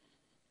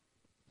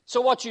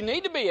 So what you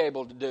need to be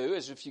able to do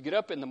is if you get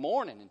up in the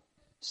morning and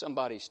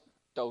somebody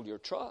stole your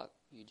truck,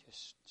 you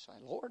just say,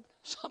 Lord,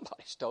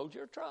 somebody stole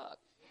your truck.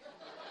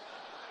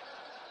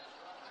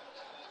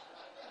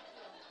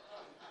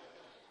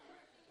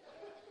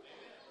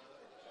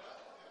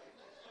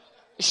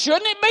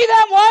 Shouldn't it be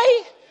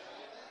that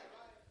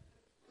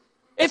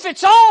way? If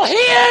it's all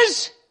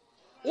His,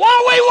 why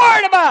are we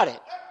worried about it?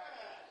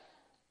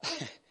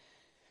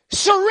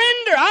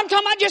 Surrender. I'm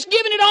talking about just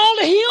giving it all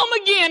to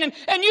Him again.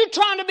 And you're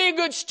trying to be a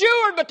good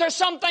steward, but there's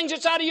some things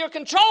that's out of your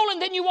control,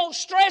 and then you won't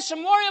stress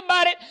and worry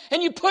about it,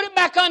 and you put it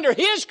back under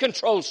His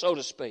control, so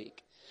to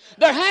speak.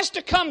 There has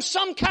to come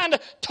some kind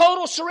of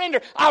total surrender.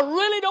 I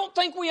really don't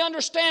think we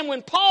understand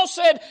when Paul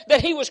said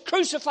that he was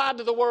crucified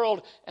to the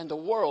world and the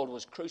world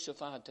was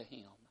crucified to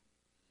him.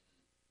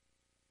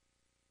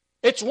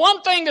 It's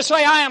one thing to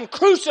say, I am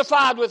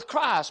crucified with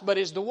Christ, but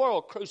is the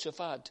world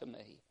crucified to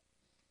me?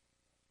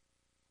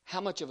 How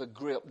much of a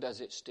grip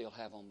does it still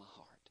have on my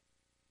heart?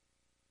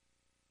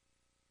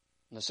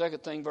 And the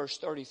second thing, verse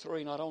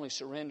 33, not only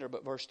surrender,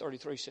 but verse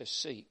 33 says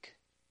seek.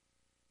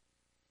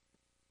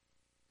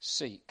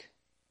 Seek.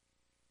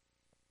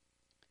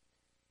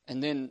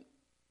 And then,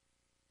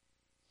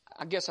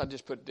 I guess I'll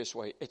just put it this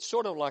way. It's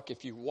sort of like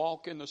if you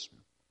walk in the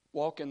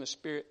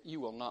Spirit, you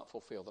will not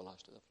fulfill the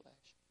lust of the flesh.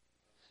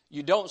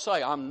 You don't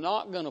say, I'm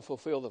not going to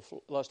fulfill the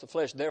lust of the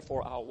flesh,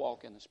 therefore I'll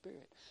walk in the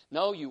Spirit.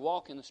 No, you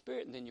walk in the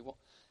Spirit and then you walk.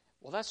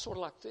 Well, that's sort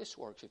of like this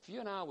works. If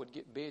you and I would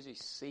get busy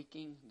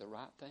seeking the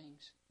right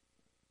things,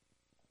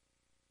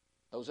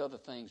 those other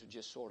things would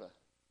just sort of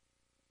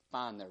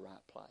find their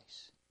right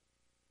place.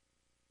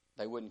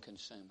 They wouldn't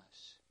consume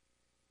us.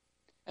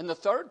 And the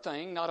third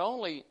thing, not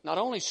only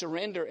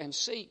surrender and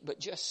seek, but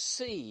just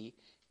see.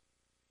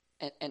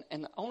 And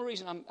the only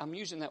reason I'm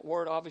using that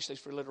word, obviously, is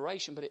for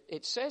alliteration, but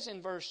it says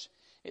in verse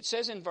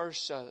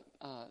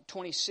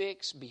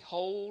 26,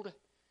 behold,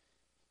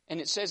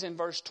 and it says in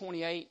verse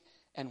 28,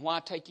 and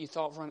why take you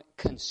thought from it?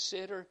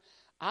 Consider.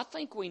 I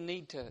think we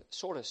need to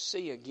sort of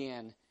see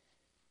again.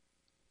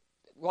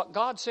 What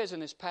God says in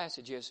this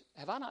passage is,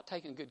 have I not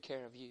taken good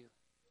care of you?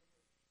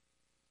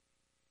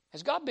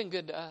 Has God been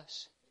good to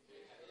us?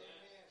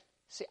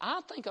 See,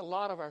 I think a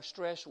lot of our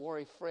stress,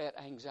 worry, fret,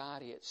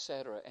 anxiety,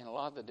 etc., and a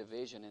lot of the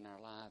division in our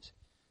lives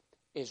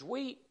is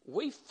we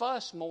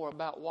fuss more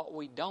about what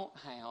we don't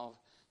have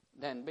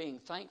than being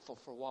thankful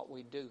for what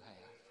we do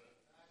have.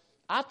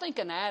 I think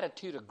an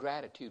attitude of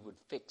gratitude would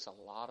fix a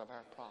lot of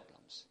our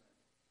problems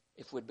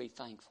if we'd be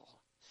thankful.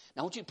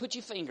 Now I want you to put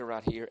your finger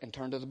right here and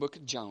turn to the book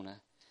of Jonah.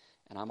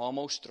 And I'm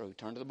almost through.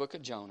 Turn to the book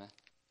of Jonah.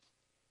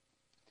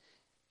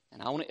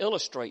 And I want to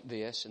illustrate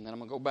this, and then I'm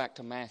going to go back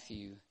to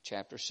Matthew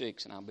chapter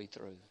 6, and I'll be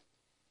through.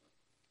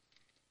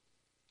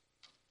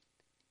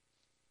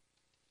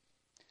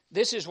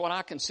 This is what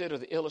I consider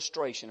the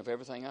illustration of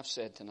everything I've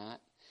said tonight.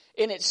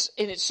 And it's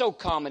so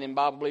common in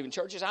Bible-believing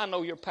churches. I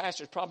know your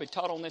pastor's probably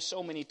taught on this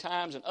so many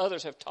times, and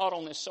others have taught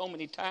on this so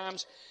many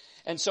times.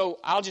 And so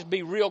I'll just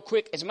be real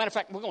quick. As a matter of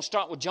fact, we're going to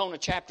start with Jonah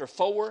chapter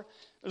 4.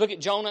 Look at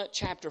Jonah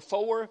chapter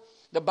 4.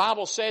 The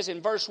Bible says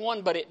in verse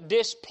 1, but it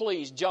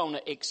displeased Jonah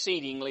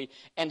exceedingly,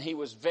 and he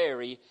was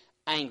very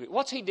angry.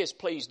 What's he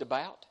displeased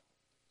about?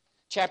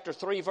 Chapter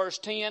 3, verse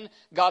 10,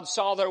 God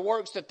saw their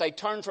works, that they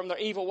turned from their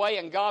evil way,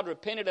 and God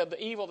repented of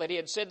the evil that He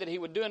had said that He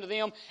would do unto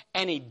them,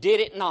 and He did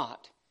it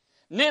not.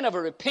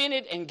 Nineveh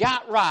repented and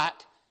got right,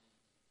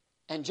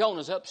 and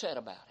Jonah's upset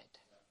about it.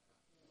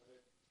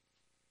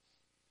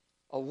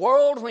 A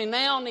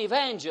world-renowned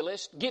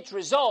evangelist gets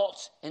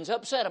results and is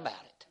upset about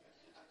it.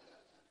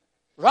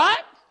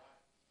 Right?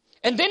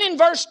 And then in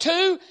verse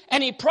 2,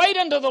 and he prayed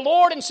unto the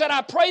Lord and said,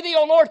 I pray thee,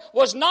 O Lord,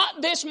 was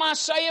not this my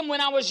saying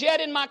when I was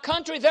yet in my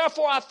country?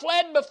 Therefore I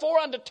fled before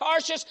unto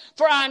Tarshish,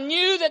 for I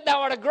knew that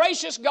thou art a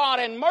gracious God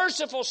and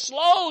merciful,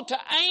 slow to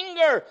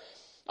anger,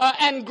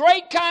 and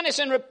great kindness,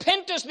 and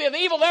repentest thee of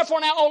evil. Therefore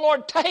now, O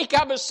Lord, take,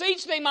 I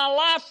beseech thee, my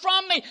life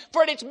from me,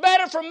 for it's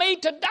better for me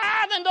to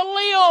die than to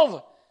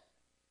live.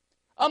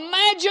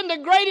 Imagine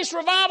the greatest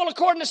revival,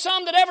 according to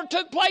some, that ever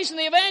took place, and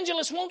the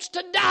evangelist wants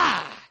to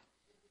die.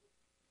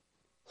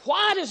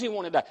 Why does he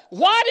want to die?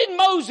 Why did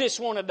Moses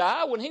want to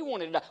die when he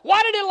wanted to die?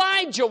 Why did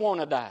Elijah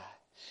want to die?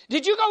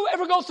 Did you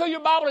ever go through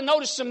your Bible and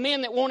notice some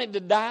men that wanted to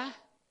die?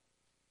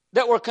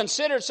 That were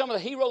considered some of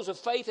the heroes of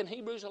faith in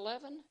Hebrews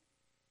 11?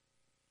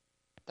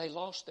 They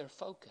lost their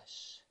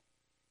focus.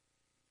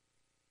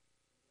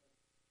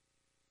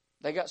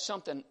 They got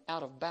something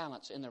out of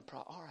balance in their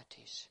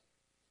priorities.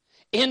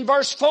 In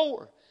verse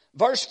 4,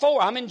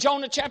 I'm in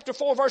Jonah chapter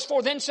 4, verse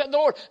 4. Then said the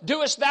Lord,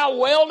 doest thou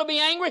well to be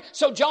angry?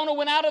 So Jonah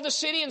went out of the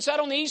city and sat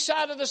on the east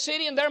side of the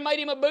city, and there made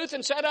him a booth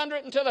and sat under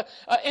it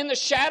in the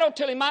shadow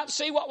till he might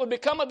see what would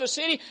become of the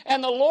city.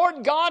 And the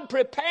Lord God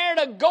prepared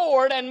a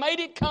gourd and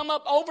made it come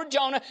up over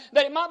Jonah,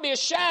 that it might be a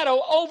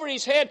shadow over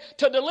his head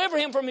to deliver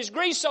him from his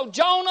grief. So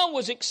Jonah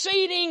was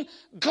exceeding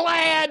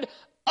glad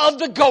of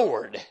the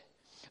gourd.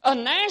 A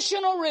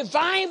national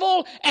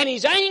revival, and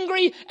he's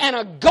angry, and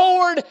a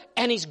gourd,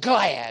 and he's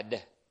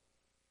glad.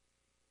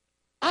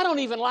 I don't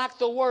even like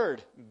the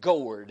word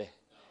gourd.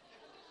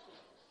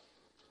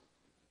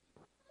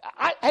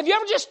 Have you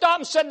ever just stopped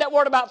and said that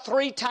word about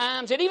 3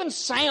 times? It even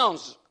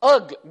sounds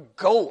ugly.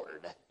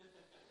 Gourd.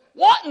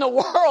 What in the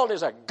world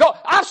is a gourd?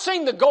 I've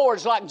seen the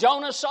gourds like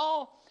Jonah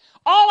saw.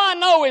 All I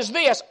know is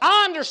this.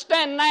 I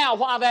understand now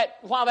why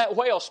that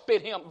whale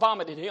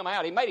vomited him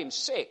out. He made him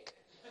sick.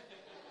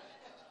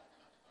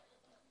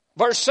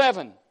 Verse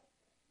 7.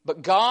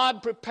 But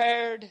God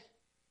prepared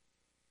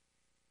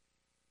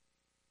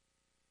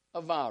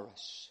a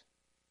virus.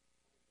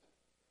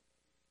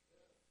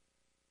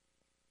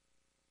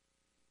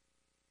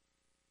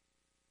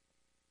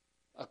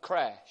 A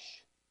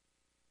crash.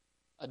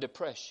 A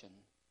depression.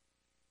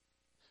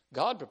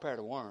 God prepared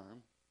a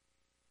worm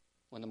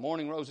when the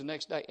morning rose the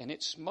next day, and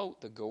it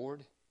smote the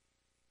gourd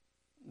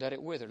that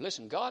it withered.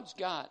 Listen, God's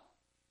got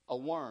a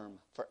worm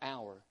for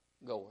our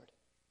gourd.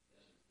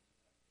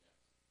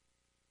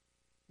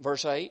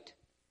 Verse 8,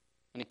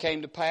 and it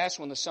came to pass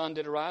when the sun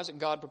did arise that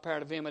God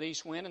prepared a vehement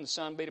east wind, and the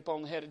sun beat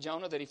upon the head of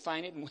Jonah, that he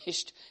fainted and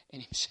wished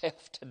in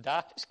himself to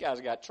die. This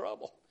guy's got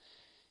trouble.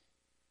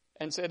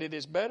 And said, it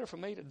is better for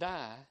me to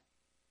die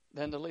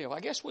than to live. I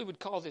guess we would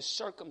call this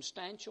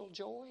circumstantial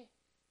joy.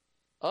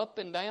 Up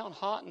and down,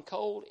 hot and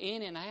cold,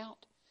 in and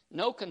out.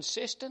 No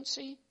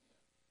consistency.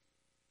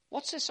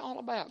 What's this all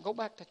about? Go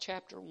back to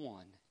chapter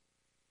 1.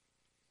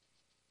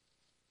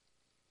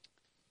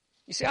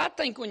 You see, I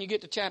think when you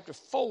get to chapter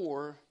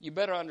 4, you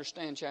better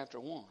understand chapter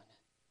 1.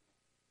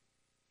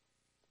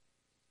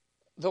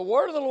 The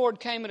word of the Lord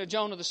came unto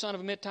Jonah the son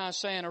of Amittai,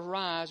 saying,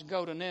 arise,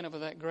 go to Nineveh,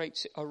 that great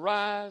city.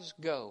 Arise,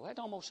 go. That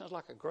almost sounds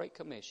like a great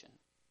commission.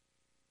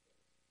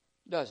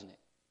 Doesn't it?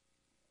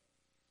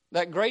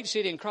 That great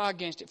city, and cry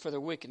against it, for their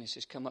wickedness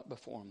has come up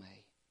before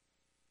me.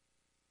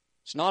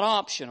 It's not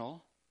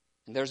optional,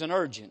 and there's an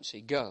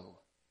urgency. Go.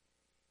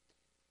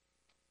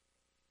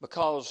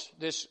 Because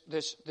this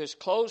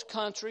closed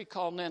country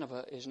called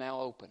Nineveh is now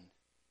open.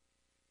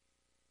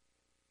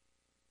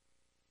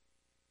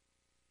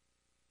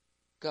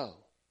 Go.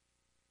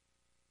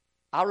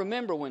 I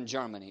remember when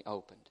Germany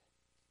opened.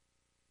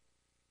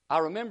 I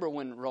remember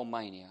when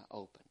Romania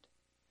opened.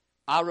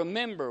 I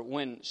remember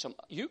when some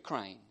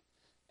Ukraine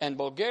and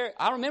Bulgaria,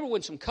 I remember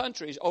when some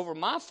countries over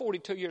my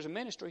 42 years of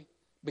ministry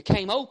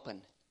became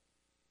open.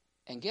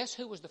 And guess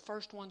who was the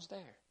first ones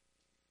there?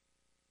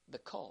 The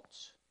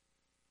cults.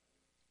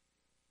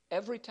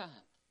 Every time.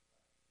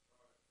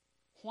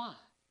 Why?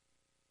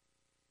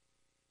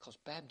 Because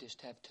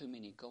Baptists have too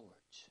many gourds.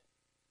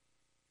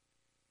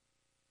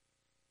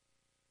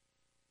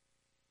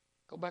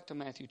 Go back to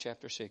Matthew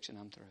chapter 6 and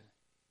I'm through.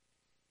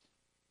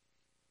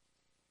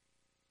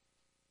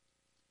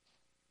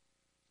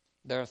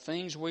 There are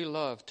things we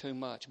love too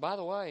much. By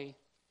the way,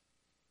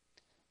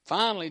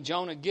 finally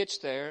Jonah gets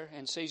there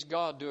and sees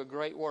God do a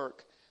great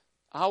work.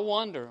 I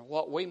wonder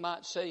what we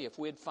might see if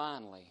we'd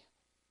finally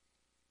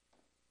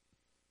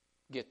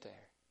get there.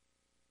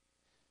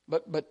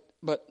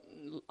 But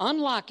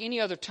unlike any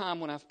other time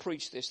when I've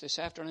preached this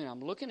afternoon,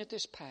 I'm looking at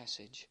this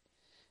passage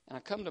and I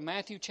come to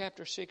Matthew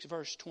chapter 6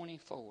 verse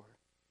 24.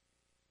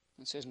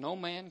 It says, no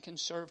man can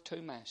serve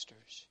two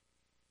masters,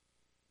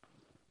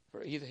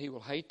 for either he will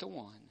hate the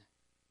one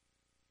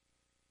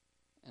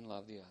and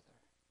love the other.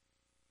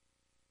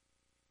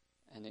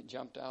 And it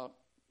jumped out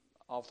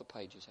off the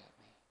pages at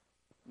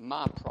me.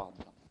 My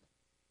problem.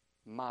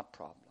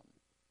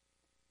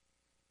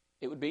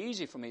 It would be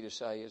easy for me to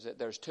say is that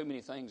there's too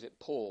many things that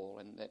pull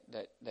and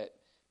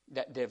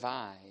that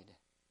divide.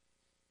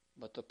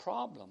 But the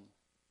problem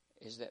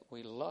is that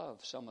we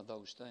love some of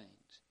those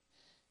things.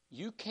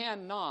 You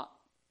cannot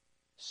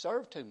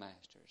serve two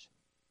masters.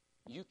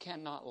 You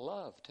cannot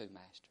love two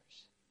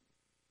masters.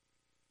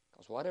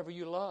 Because whatever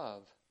you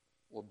love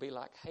will be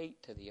like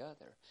hate to the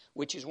other.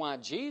 Which is why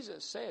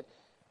Jesus said,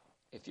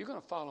 if you're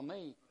going to follow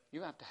me,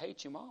 you have to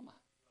hate your mama.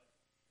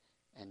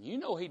 And you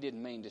know he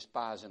didn't mean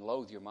despise and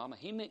loathe your mama.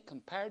 He meant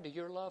compared to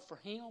your love for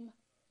him,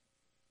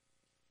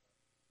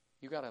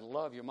 you got to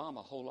love your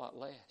mama a whole lot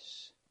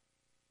less.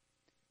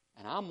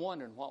 And I'm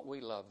wondering what we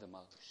love the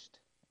most.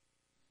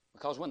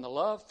 Because when the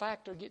love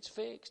factor gets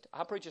fixed,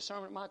 I preach a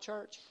sermon at my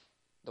church,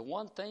 the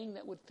one thing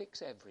that would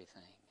fix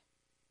everything.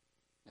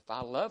 If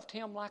I loved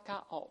him like I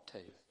ought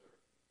to,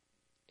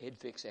 it'd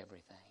fix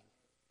everything.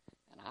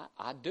 And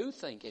I do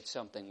think it's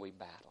something we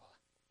battle.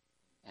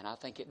 And I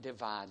think it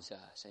divides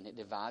us. And it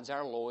divides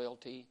our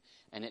loyalty.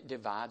 And it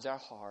divides our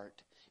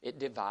heart. It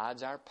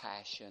divides our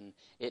passion.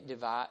 It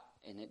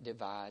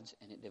divides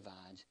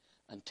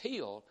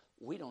until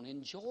we don't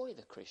enjoy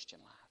the Christian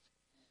life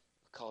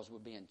because we're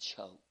being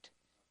choked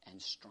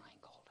and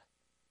strangled.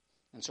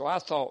 And so I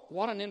thought,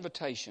 what an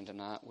invitation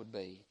tonight would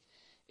be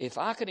if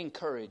I could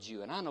encourage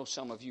you, and I know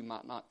some of you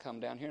might not come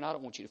down here, and I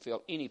don't want you to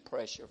feel any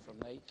pressure from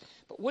me,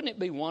 but wouldn't it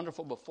be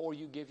wonderful before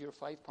you give your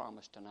faith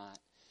promise tonight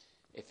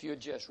if you'd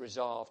just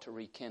resolve to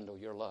rekindle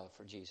your love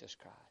for Jesus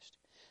Christ?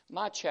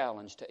 My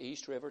challenge to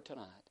East River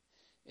tonight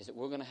is that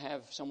we're going to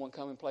have someone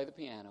come and play the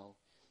piano,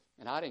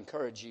 and I'd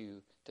encourage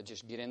you to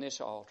just get in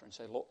this altar and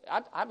say, Lord,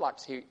 I'd like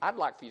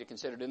for you to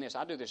consider doing this.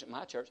 I do this at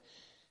my church.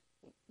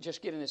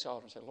 Just get in this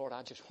altar and say, Lord,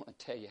 I just want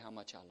to tell you how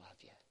much I love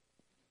you.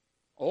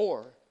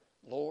 Or,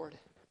 Lord,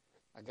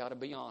 I got to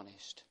be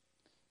honest.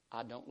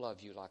 I don't love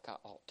you like I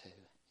ought to.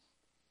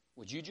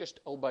 Would you just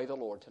obey the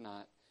Lord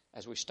tonight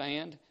as we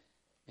stand?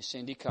 Miss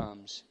Cindy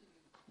comes.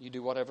 You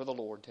do whatever the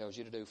Lord tells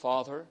you to do.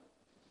 Father,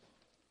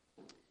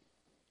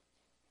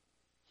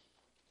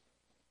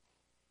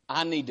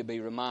 I need to be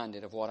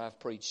reminded of what I've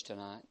preached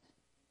tonight.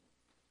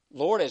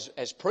 Lord,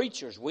 as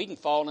preachers, we can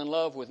fall in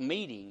love with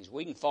meetings.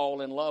 We can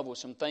fall in love with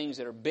some things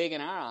that are big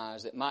in our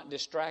eyes that might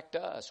distract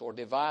us or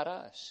divide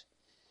us.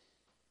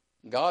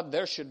 God,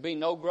 there should be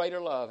no greater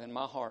love in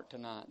my heart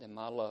tonight than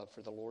my love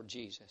for the Lord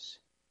Jesus.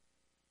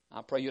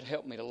 I pray you'd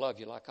help me to love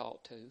you like I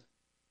ought to.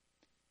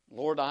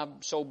 Lord,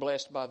 I'm so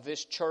blessed by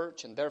this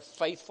church and their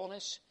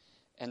faithfulness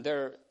and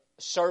their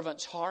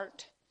servant's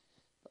heart.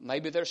 But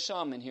maybe there's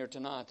some in here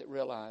tonight that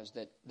realize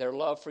that their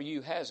love for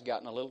you has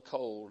gotten a little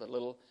cold, a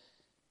little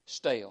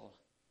stale.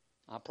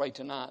 I pray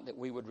tonight that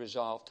we would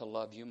resolve to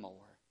love you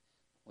more.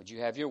 Would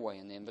you have your way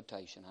in the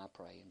invitation, I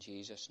pray, in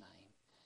Jesus' name.